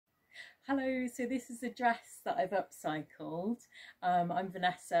Hello, so this is a dress that I've upcycled. I'm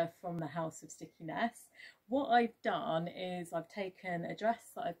Vanessa from the House of Stickiness. What I've done is I've taken a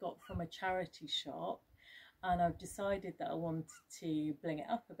dress that I've got from a charity shop and I've decided that I wanted to bling it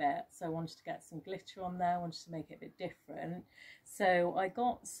up a bit. So I wanted to get some glitter on there, I wanted to make it a bit different. So I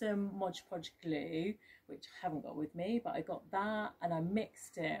got some Mod Podge glue, which I haven't got with me, but I got that and I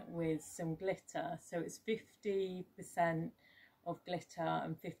mixed it with some glitter. So it's 50% of glitter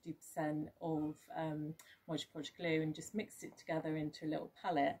and 50% of Mod Podge glue, and just mixed it together into a little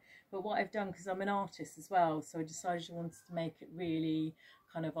palette. But what I've done, because I'm an artist as well, so I decided I wanted to make it really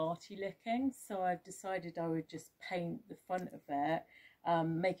kind of arty looking, so I've decided I would just paint the front of it,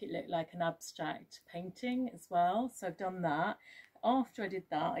 make it look like an abstract painting as well. So I've done that. After I did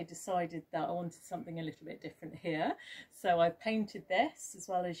that, I decided that I wanted something a little bit different here. So I painted this, as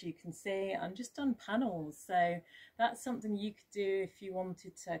well as you can see, and just done panels. So that's something you could do if you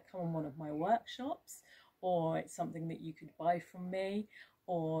wanted to come on one of my workshops, or it's something that you could buy from me,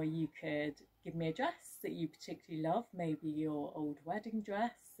 or you could give me a dress that you particularly love, maybe your old wedding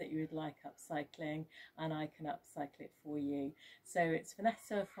dress that you would like upcycling, and I can upcycle it for you. So it's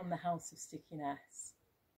Vanessa from the House of Stickiness.